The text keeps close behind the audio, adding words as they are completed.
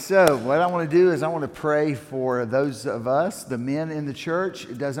So what I want to do is I want to pray for those of us, the men in the church.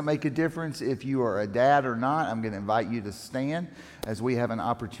 It doesn't make a difference if you are a dad or not. I'm going to invite you to stand as we have an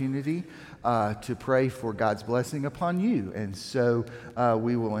opportunity to pray for God's blessing upon you. And so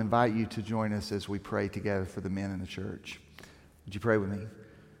we will invite you to join us as we pray together for the men in the church. Would you pray with me?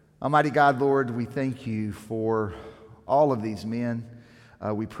 Almighty God, Lord, we thank you for all of these men.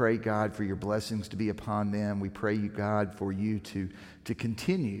 We pray, God, for your blessings to be upon them. We pray, you, God, for you to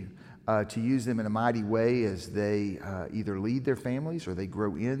continue to use them in a mighty way as they either lead their families or they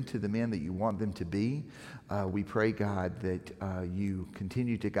grow into the men that you want them to be. We pray, God, that you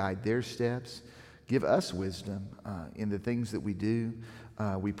continue to guide their steps. Give us wisdom in the things that we do.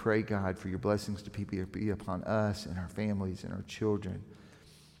 We pray, God, for your blessings to be upon us and our families and our children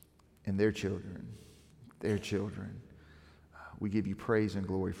and their children, their children. We give you praise and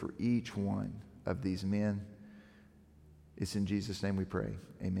glory for each one of these men. It's in Jesus' name we pray.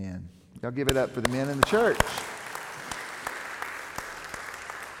 Amen. Y'all give it up for the men in the church.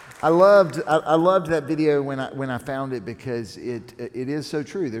 I loved that video when I found it because it is so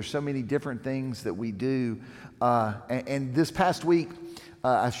true. There's so many different things that we do. And this past week,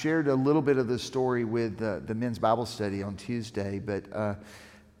 I shared a little bit of this story with the men's Bible study on Tuesday, but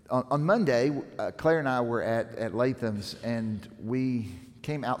on Monday, Claire and I were at Latham's, and we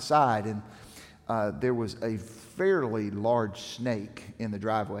came outside, and there was a fairly large snake in the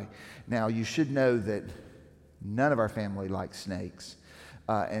driveway. Now, you should know that none of our family likes snakes,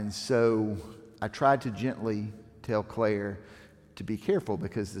 and so I tried to gently tell Claire to be careful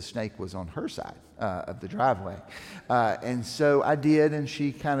because the snake was on her side of the driveway. And so I did, and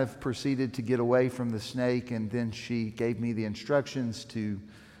she kind of proceeded to get away from the snake, and then she gave me the instructions to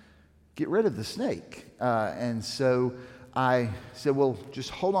get rid of the snake. And so I said, well, just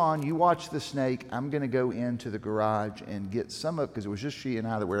hold on. You watch the snake. I'm going to go into the garage and get some of, because it was just she and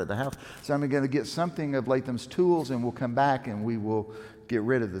I that were at the house. So I'm going to get something of Latham's tools, and we'll come back and we will get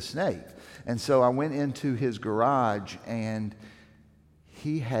rid of the snake. And so I went into his garage, and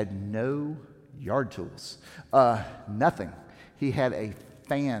he had no yard tools, nothing. He had a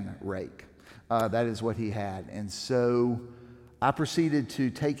fan rake. That is what he had. And so I proceeded to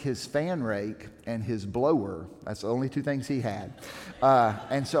take his fan rake and his blower. That's the only two things he had.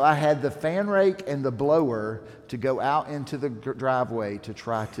 And so I had the fan rake and the blower to go out into the driveway to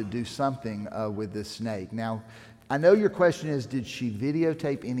try to do something with this snake. Now, I know your question is, did she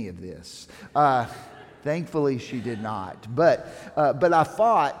videotape any of this? Thankfully, she did not. But I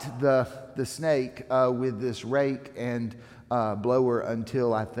fought the snake with this rake and blower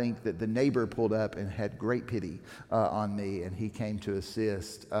until I think that the neighbor pulled up and had great pity on me, and he came to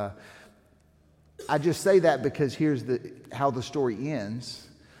assist. I just say that because here's how the story ends,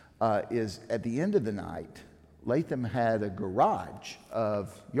 is at the end of the night, Latham had a garage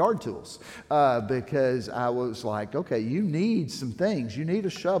of yard tools because I was like, okay, you need some things. You need a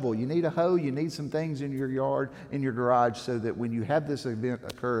shovel, you need a hoe, you need some things in your yard, in your garage, so that when you have this event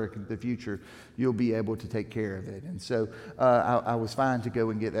occur in the future, you'll be able to take care of it. And so I was fine to go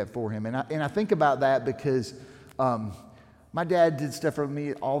and get that for him. And I think about that because my dad did stuff for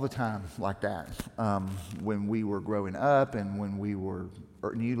me all the time like that when we were growing up and when we were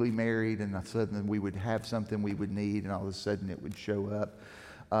newly married, and suddenly we would have something we would need, and all of a sudden it would show up,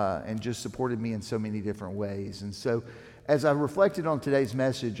 and just supported me in so many different ways. And so as I reflected on today's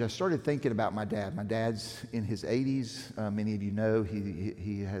message, I started thinking about my dad. My dad's in his 80s. Many of you know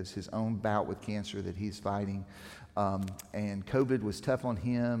he has his own bout with cancer that he's fighting, and COVID was tough on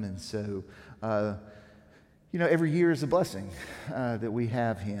him, and so every year is a blessing that we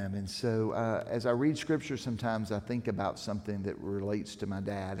have him. And so as I read Scripture, sometimes I think about something that relates to my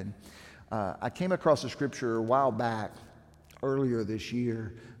dad. And I came across a Scripture a while back, earlier this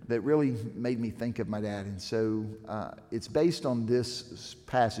year, that really made me think of my dad. And so it's based on this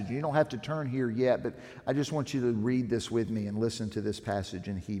passage. You don't have to turn here yet, but I just want you to read this with me and listen to this passage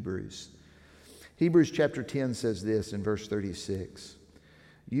in Hebrews. Hebrews chapter 10 says this in verse 36.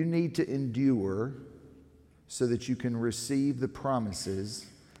 You need to endure so that you can receive the promises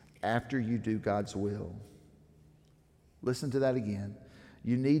after you do God's will. Listen to that again.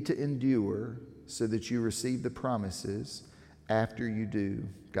 You need to endure so that you receive the promises after you do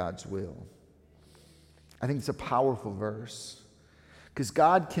God's will. I think it's a powerful verse because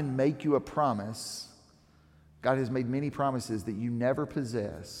God can make you a promise. God has made many promises that you never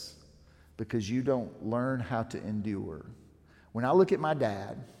possess because you don't learn how to endure. When I look at my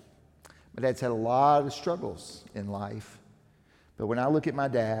dad's had a lot of struggles in life. But when I look at my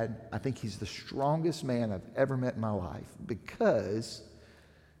dad, I think he's the strongest man I've ever met in my life because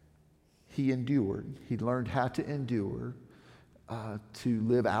he endured. He learned how to endure to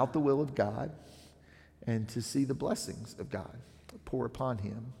live out the will of God and to see the blessings of God pour upon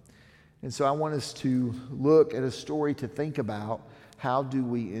him. And so I want us to look at a story to think about, how do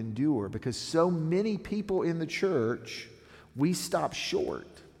we endure? Because so many people in the church, we stop short.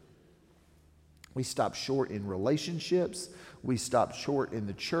 We stop short in relationships. We stop short in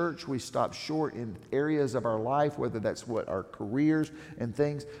the church. We stop short in areas of our life, whether that's what our careers and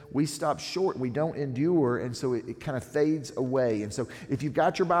things. We stop short. We don't endure, and so it kind of fades away. And so if you've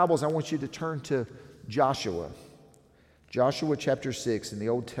got your Bibles, I want you to turn to Joshua. Joshua chapter 6 in the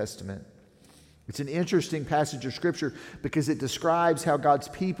Old Testament. It's an interesting passage of Scripture because it describes how God's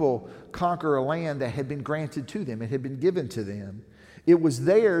people conquer a land that had been granted to them. It had been given to them. It was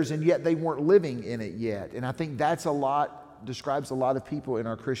theirs, and yet they weren't living in it yet. And I think that's describes a lot of people in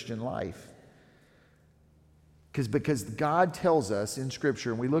our Christian life. Because God tells us in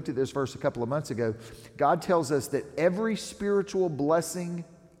Scripture, and we looked at this verse a couple of months ago, God tells us that every spiritual blessing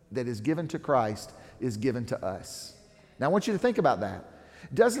that is given to Christ is given to us. Now I want you to think about that.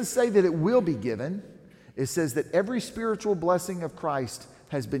 It doesn't say that it will be given. It says that every spiritual blessing of Christ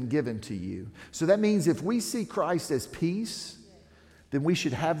has been given to you. So that means if we see Christ as peace, then we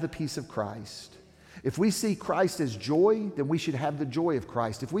should have the peace of Christ. If we see Christ as joy, then we should have the joy of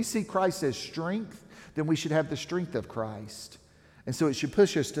Christ. If we see Christ as strength, then we should have the strength of Christ. And so it should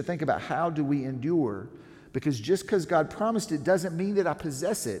push us to think about, how do we endure? Because just because God promised it doesn't mean that I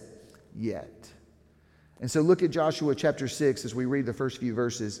possess it yet. And so look at Joshua chapter 6 as we read the first few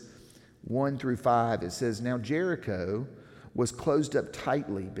verses 1 through 5. It says, "Now Jericho was closed up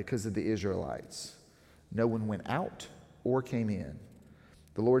tightly because of the Israelites. No one went out or came in.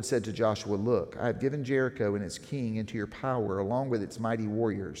 The Lord said to Joshua, 'Look, I have given Jericho and its king into your power, along with its mighty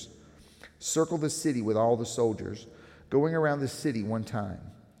warriors. Circle the city with all the soldiers, going around the city one time.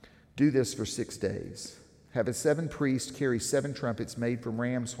 Do this for 6 days. Have 7 priests carry 7 trumpets made from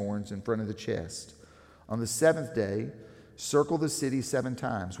ram's horns in front of the chest. On the 7th day, circle the city 7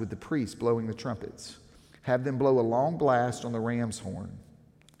 times with the priests blowing the trumpets. Have them blow a long blast on the ram's horn.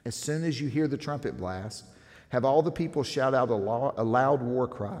 As soon as you hear the trumpet blast, have all the people shout out a loud war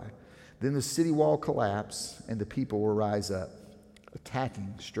cry. Then the city wall collapse and the people will rise up,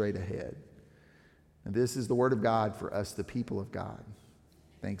 attacking straight ahead.'" And this is the word of God for us, the people of God.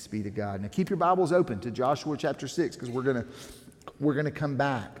 Thanks be to God. Now keep your Bibles open to Joshua chapter 6 because we're gonna come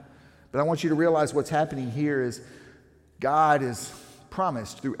back. But I want you to realize what's happening here is God has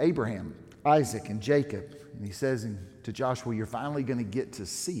promised through Abraham, Isaac, and Jacob. And he says to Joshua, you're finally going to get to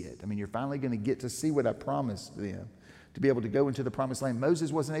see it. I mean, you're finally going to get to see what I promised them, to be able to go into the promised land.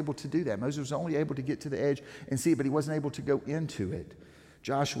 Moses wasn't able to do that. Moses was only able to get to the edge and see it, but he wasn't able to go into it.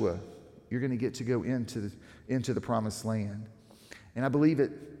 Joshua, you're going to get to go into the promised land. And I believe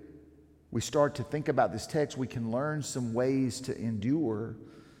we start to think about this text, we can learn some ways to endure.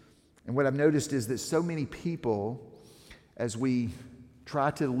 And what I've noticed is that so many people, as we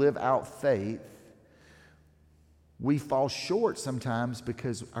try to live out faith, we fall short sometimes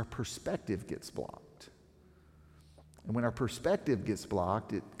because our perspective gets blocked. And when our perspective gets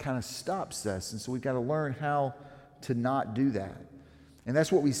blocked, it kind of stops us. And so we've got to learn how to not do that. And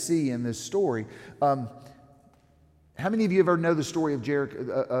that's what we see in this story. How many of you ever know the story of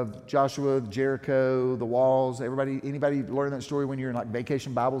Joshua, Jericho, the walls? Anybody learn that story when you're in like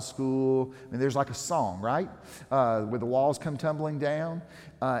vacation Bible school? I mean, there's like a song, right? Where the walls come tumbling down.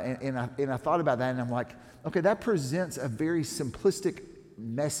 And I thought about that and I'm like, okay, that presents a very simplistic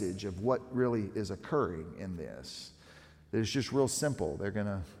message of what really is occurring in this. It's just real simple. They're going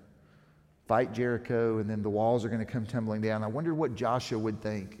to fight Jericho and then the walls are going to come tumbling down. I wonder what Joshua would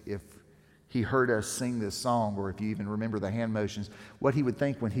think if he heard us sing this song, or if you even remember the hand motions, what he would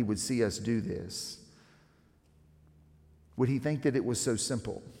think when he would see us do this. Would he think that it was so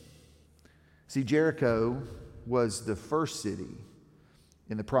simple? See, Jericho was the first city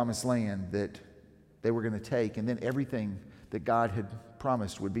in the promised land that they were going to take, and then everything that God had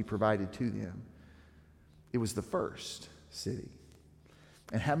promised would be provided to them. It was the first city.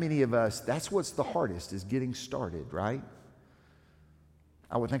 And how many of us, that's what's the hardest, is getting started, right?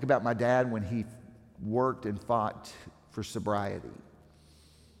 I would think about my dad when he worked and fought for sobriety.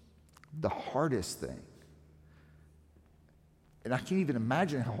 The hardest thing, and I can't even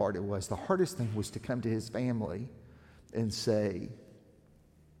imagine how hard it was, the hardest thing was to come to his family and say,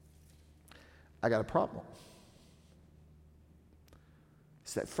 I got a problem.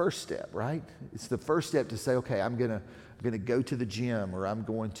 It's that first step, right? It's the first step to say, okay, I'm going to go to the gym, or I'm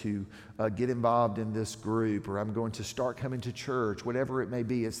going to get involved in this group, or I'm going to start coming to church, whatever it may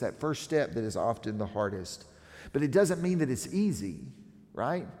be. It's that first step that is often the hardest. But it doesn't mean that it's easy,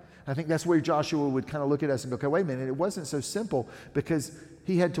 right? I think that's where Joshua would kind of look at us and go, okay, wait a minute, it wasn't so simple because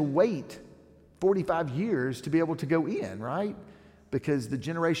he had to wait 45 years to be able to go in, right? Because the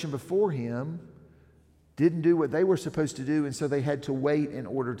generation before him didn't do what they were supposed to do, and so they had to wait in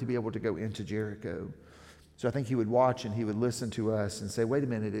order to be able to go into Jericho. So I think he would watch and he would listen to us and say, wait a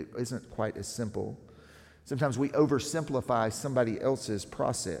minute, it isn't quite as simple. Sometimes we oversimplify somebody else's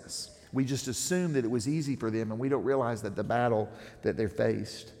process. We just assume that it was easy for them, and we don't realize that the battle that they're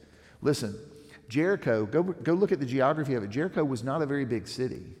faced. Listen, Jericho, go look at the geography of it. Jericho was not a very big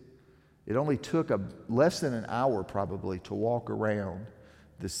city. It only took less than an hour probably to walk around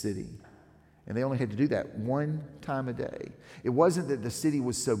the city. And they only had to do that one time a day. It wasn't that the city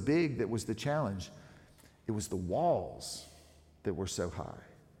was so big that was the challenge. It was the walls that were so high.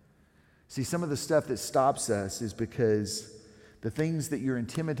 See, some of the stuff that stops us is because the things that you're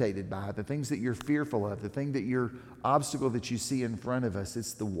intimidated by, the things that you're fearful of, the thing that your obstacle that you see in front of us,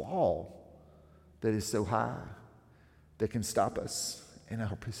 it's the wall that is so high that can stop us, and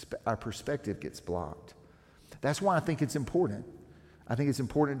our perspective gets blocked. That's why I think it's important. I think it's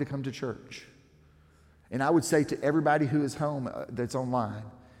important to come to church. And I would say to everybody who is home that's online,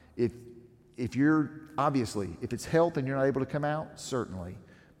 if you're, obviously, if it's health and you're not able to come out, certainly.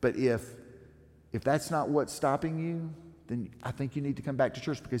 But if that's not what's stopping you, then I think you need to come back to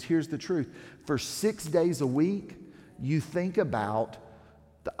church, because here's the truth. For 6 days a week, you think about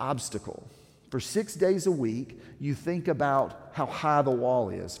the obstacle. For 6 days a week, you think about how high the wall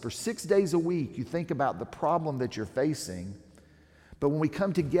is. For 6 days a week, you think about the problem that you're facing. But when we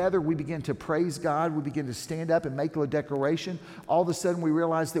come together, we begin to praise God. We begin to stand up and make a declaration. All of a sudden, we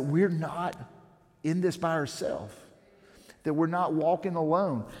realize that we're not in this by ourselves, that we're not walking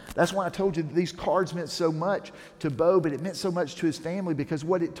alone. That's why I told you that these cards meant so much to Bo, but it meant so much to his family, because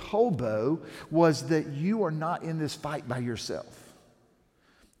what it told Bo was that you are not in this fight by yourself,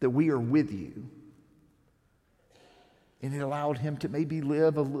 that we are with you. And it allowed him to maybe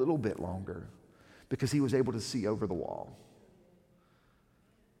live a little bit longer because he was able to see over the wall.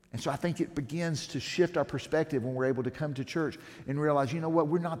 And so I think it begins to shift our perspective when we're able to come to church and realize, you know what,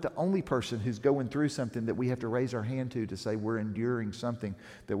 we're not the only person who's going through something that we have to raise our hand to say we're enduring something,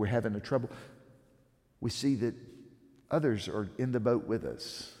 that we're having a trouble. We see that others are in the boat with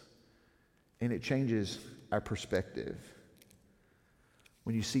us, and it changes our perspective.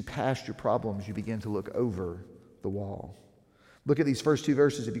 When you see past your problems, you begin to look over the wall. Look at these first two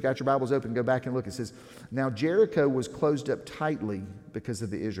verses. If you got your Bibles open, go back and look. It says, now Jericho was closed up tightly because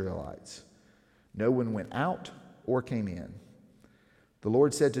of the Israelites. No one went out or came in. The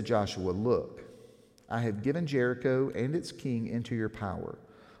Lord said to Joshua, look, I have given Jericho and its king into your power,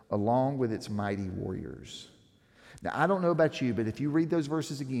 along with its mighty warriors. Now, I don't know about you, but if you read those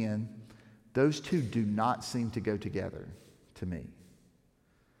verses again, those two do not seem to go together to me.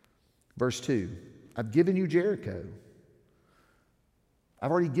 Verse 2, I've given you Jericho. I've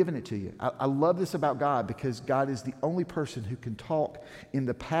already given it to you. I love this about God, because God is the only person who can talk in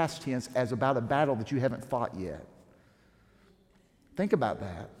the past tense as about a battle that you haven't fought yet. Think about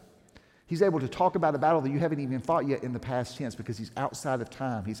that. He's able to talk about a battle that you haven't even fought yet in the past tense, because he's outside of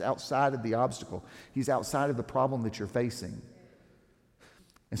time. He's outside of the obstacle. He's outside of the problem that you're facing.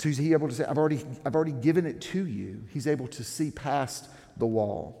 And so he's able to say, I've already given it to you. He's able to see past the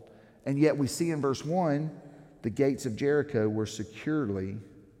wall. And yet we see in verse 1, the gates of Jericho were securely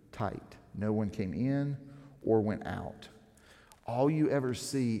tight. No one came in or went out. All you ever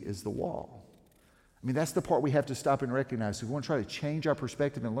see is the wall. I mean, that's the part we have to stop and recognize. If we want to try to change our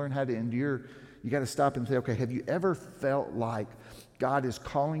perspective and learn how to endure, you got to stop and say, okay, have you ever felt like God is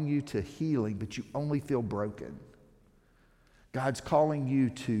calling you to healing, but you only feel broken? God's calling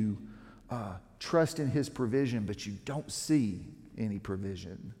you to trust in his provision, but you don't see any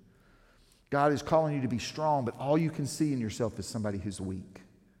provision. God is calling you to be strong, but all you can see in yourself is somebody who's weak.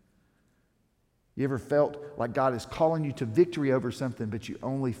 You ever felt like God is calling you to victory over something, but you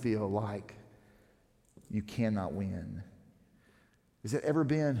only feel like you cannot win? Has it ever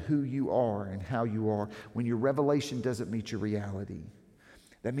been who you are and how you are when your revelation doesn't meet your reality?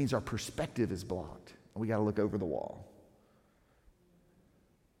 That means our perspective is blocked, and we got to look over the wall.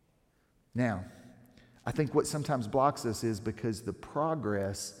 Now, I think what sometimes blocks us is because the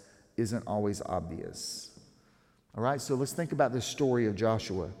progress isn't always obvious. All right, so let's think about this story of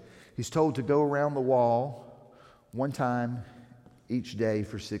Joshua. He's told to go around the wall one time each day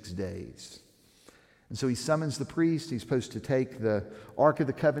for 6 days. And so he summons the priest. He's supposed to take the Ark of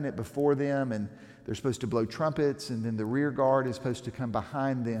the Covenant before them, and they're supposed to blow trumpets, and then the rear guard is supposed to come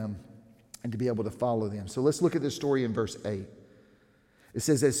behind them and to be able to follow them. So let's look at this story in verse 8. It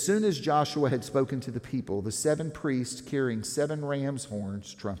says, as soon as Joshua had spoken to the people, the 7 priests carrying 7 ram's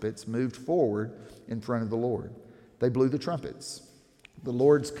horns, trumpets, moved forward in front of the Lord. They blew the trumpets. The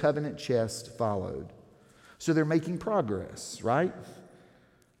Lord's covenant chest followed. So they're making progress, right?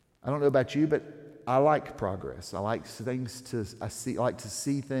 I don't know about you, but I like progress. I like to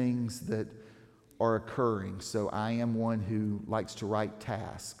see things that are occurring. So I am one who likes to write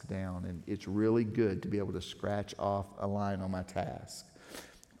tasks down, and it's really good to be able to scratch off a line on my task.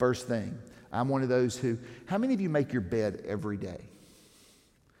 First thing, I'm one of those who, how many of you make your bed every day?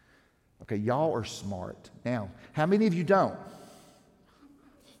 Okay, y'all are smart. Now, how many of you don't?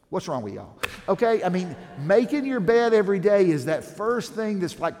 What's wrong with y'all? Okay, I mean, making your bed every day is that first thing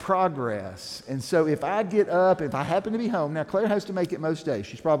that's like progress. And so if I get up, if I happen to be home, now Claire has to make it most days.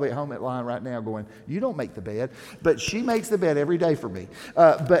 She's probably at home at line right now going, you don't make the bed. But she makes the bed every day for me.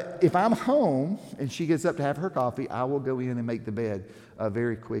 But if I'm home and she gets up to have her coffee, I will go in and make the bed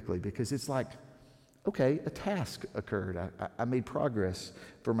very quickly, because it's like, okay, a task occurred. I made progress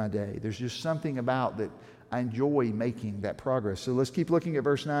for my day. There's just something about that. I enjoy making that progress. So let's keep looking at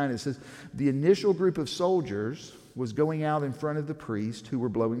verse 9. It says, the initial group of soldiers was going out in front of the priest who were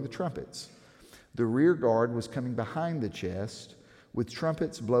blowing the trumpets. The rear guard was coming behind the chest with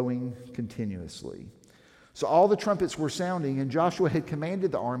trumpets blowing continuously. So all the trumpets were sounding, and Joshua had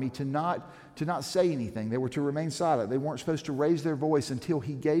commanded the army to not say anything. They were to remain silent. They weren't supposed to raise their voice until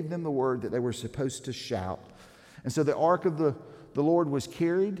he gave them the word that they were supposed to shout. And so the ark of the Lord was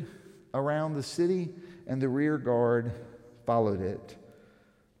carried around the city, and the rear guard followed it.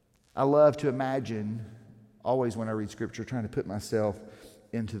 I love to imagine, always when I read Scripture, trying to put myself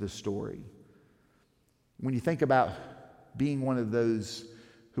into the story. When you think about being one of those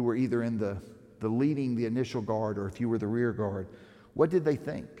who were either in the leading the initial guard, or if you were the rear guard, what did they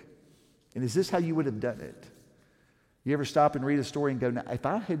think? And is this how you would have done it? You ever stop and read a story and go, now, if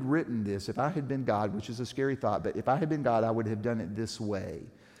I had written this, if I had been God, which is a scary thought, but if I had been God, I would have done it this way.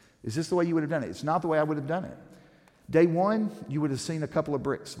 Is this the way you would have done it? It's not the way I would have done it. Day 1, you would have seen a couple of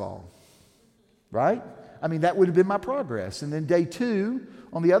bricks fall, right? I mean, that would have been my progress. And then day 2,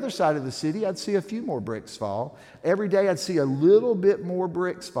 on the other side of the city, I'd see a few more bricks fall. Every day I'd see a little bit more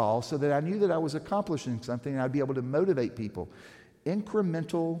bricks fall, so that I knew that I was accomplishing something, and I'd be able to motivate people.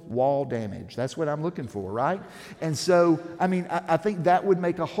 Incremental wall damage. That's what I'm looking for, right? And so, I mean, I think that would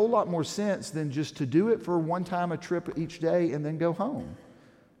make a whole lot more sense than just to do it for one time a trip each day and then go home.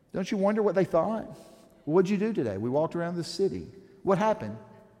 Don't you wonder what they thought? What'd you do today? We walked around the city. What happened?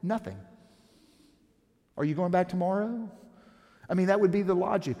 Nothing. Are you going back tomorrow? I mean, that would be the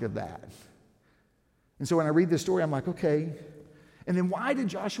logic of that. And so when I read this story, I'm like, okay. And then why did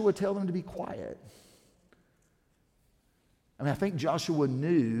Joshua tell them to be quiet? I mean, I think Joshua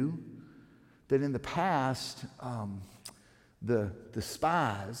knew that in the past, the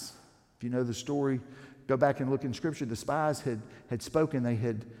spies, if you know the story, go back and look in Scripture, the spies had spoken. They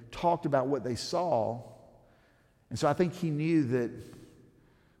had talked about what they saw. And so I think he knew that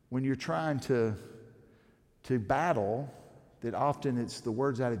when you're trying to battle, that often it's the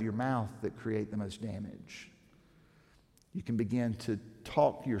words out of your mouth that create the most damage. You can begin to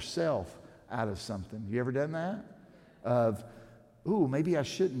talk yourself out of something. You ever done that? Of, ooh, maybe I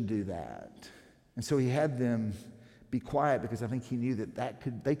shouldn't do that. And so he had them be quiet, because I think he knew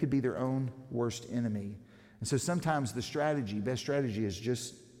that they could be their own worst enemy. And so sometimes the best strategy is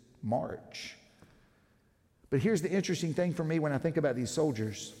just march. But here's the interesting thing for me when I think about these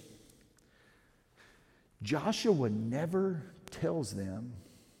soldiers. Joshua never tells them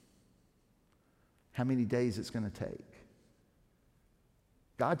how many days it's going to take.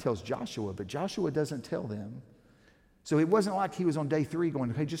 God tells Joshua, but Joshua doesn't tell them. So it wasn't like he was on day 3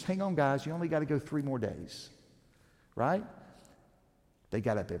 going, hey, just hang on, guys. You only got to go 3 more days. Right? They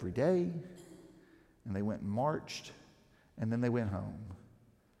got up every day, and they went and marched, and then they went home.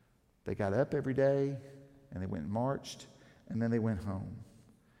 They got up every day, and they went and marched, and then they went home.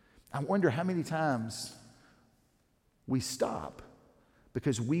 I wonder how many times we stop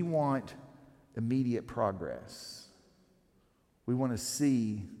because we want immediate progress. We want to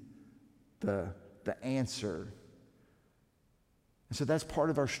see the answer. And so that's part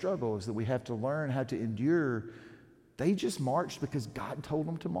of our struggle, is that we have to learn how to endure. They just marched because God told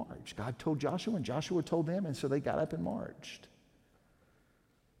them to march. God told Joshua, and Joshua told them, and so they got up and marched.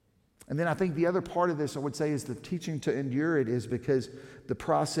 And then I think the other part of this, I would say, is the teaching to endure it is because the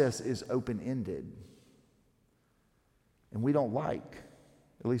process is open-ended. And we don't like,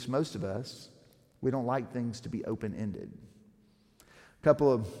 at least most of us, we don't like things to be open-ended. A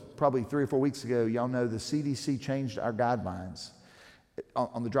couple of, probably 3 or 4 weeks ago, y'all know the CDC changed our guidelines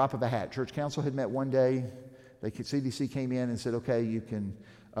on the drop of a hat. Church council had met one day. CDC came in and said, okay, you can,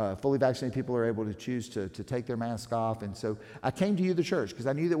 fully vaccinated people are able to choose to take their mask off. And so I came to you, the church, because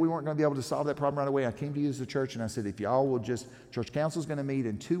I knew that we weren't going to be able to solve that problem right away. I came to you as the church, and I said, if y'all will church council is going to meet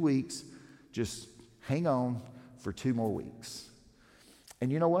in 2 weeks, just hang on for 2 more weeks.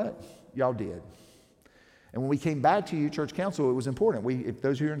 And you know what? Y'all did. And when we came back to you, church council, it was important. If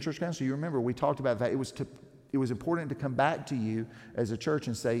those who are in church council, you remember, we talked about that. It was important to come back to you as a church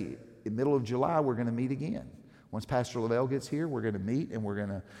and say, in the middle of July, we're going to meet again. Once Pastor Lavelle gets here, we're going to meet and we're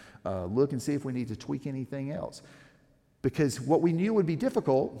going to look and see if we need to tweak anything else. Because what we knew would be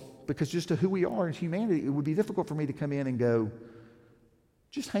difficult, because just to who we are as humanity, it would be difficult for me to come in and go,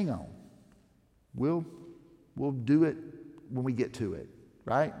 just hang on. We'll do it when we get to it,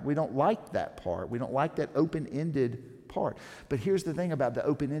 right? We don't like that part. We don't like that open-ended part. But here's the thing about the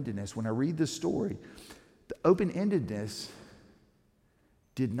open-endedness. When I read this story, the open-endedness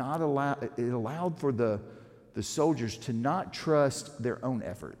did not allow, it allowed for the soldiers to not trust their own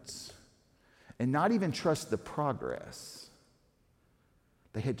efforts and not even trust the progress.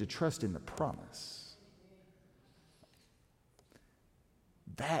 They had to trust in the promise.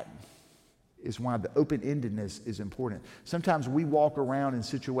 That is why the open-endedness is important. Sometimes we walk around in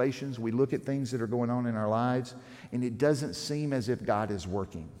situations, we look at things that are going on in our lives, and it doesn't seem as if God is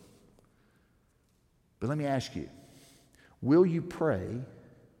working. But let me ask you, will you pray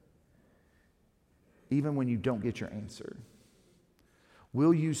even when you don't get your answer?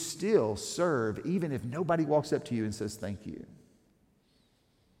 Will you still serve even if nobody walks up to you and says thank you?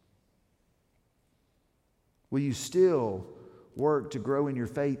 Will you still work to grow in your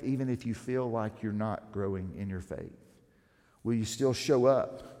faith even if you feel like you're not growing in your faith? Will you still show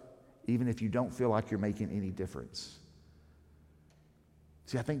up even if you don't feel like you're making any difference?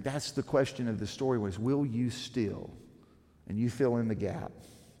 See, I think that's the question of the story was, will you still? And you fill in the gap.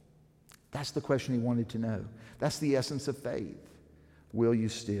 That's the question he wanted to know. That's the essence of faith. Will you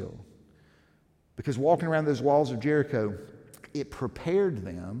still? Because walking around those walls of Jericho, it prepared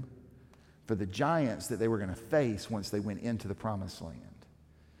them for the giants that they were going to face once they went into the promised land.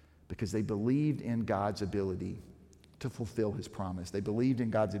 Because they believed in God's ability to fulfill his promise. They believed in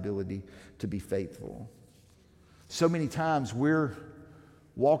God's ability to be faithful. So many times we're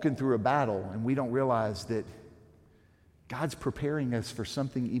walking through a battle and we don't realize that God's preparing us for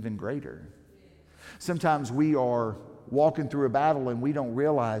something even greater. Sometimes we are walking through a battle and we don't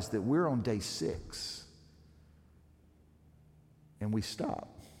realize that we're on day 6 and we stop.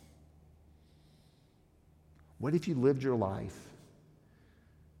 What if you lived your life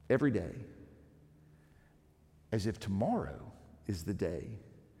every day as if tomorrow is the day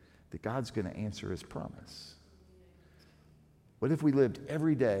that God's going to answer his promise? What if we lived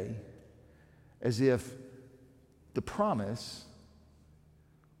every day as if the promise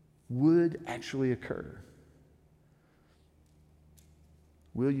would actually occur?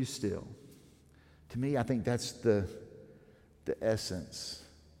 Will you still? To me, I think that's the essence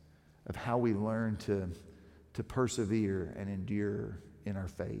of how we learn to persevere and endure in our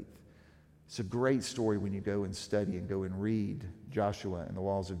faith. It's a great story when you go and study and go and read Joshua and the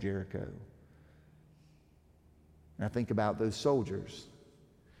walls of Jericho. And I think about those soldiers.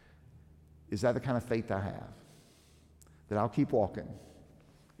 Is that the kind of faith I have? That I'll keep walking,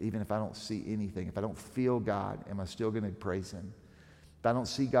 even if I don't see anything. If I don't feel God, am I still going to praise him? If I don't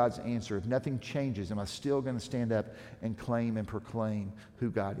see God's answer, if nothing changes, am I still going to stand up and claim and proclaim who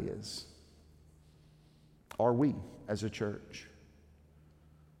God is? Are we as a church?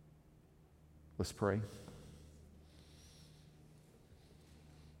 Let's pray.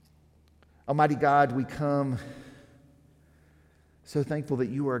 Almighty God, we come so thankful that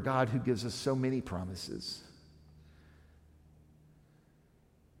you are a God who gives us so many promises.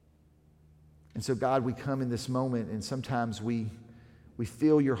 And so, God, we come in this moment, and sometimes we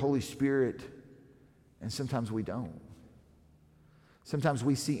feel your Holy Spirit, and sometimes we don't. Sometimes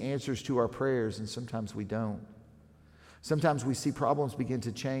we see answers to our prayers, and sometimes we don't. Sometimes we see problems begin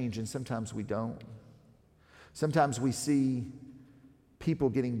to change, and sometimes we don't. Sometimes we see people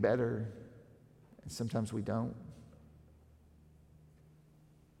getting better, and sometimes we don't.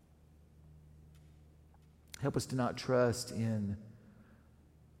 Help us to not trust in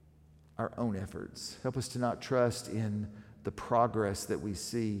our own efforts. Help us to not trust in the progress that we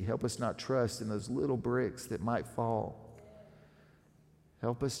see. Help us not trust in those little bricks that might fall.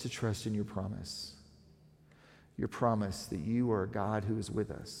 Help us to trust in your promise that you are a God who is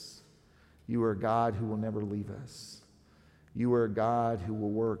with us. You are a God who will never leave us. You are a God who will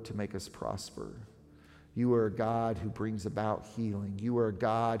work to make us prosper. You are a God who brings about healing. You are a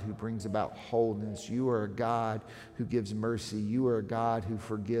God who brings about wholeness. You are a God who gives mercy. You are a God who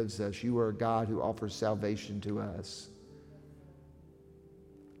forgives us. You are a God who offers salvation to us.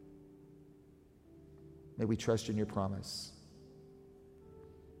 May we trust in your promise.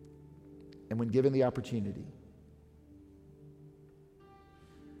 And when given the opportunity,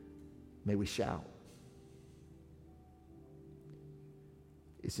 may we shout.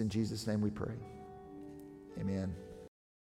 It's in Jesus' name we pray. Amen.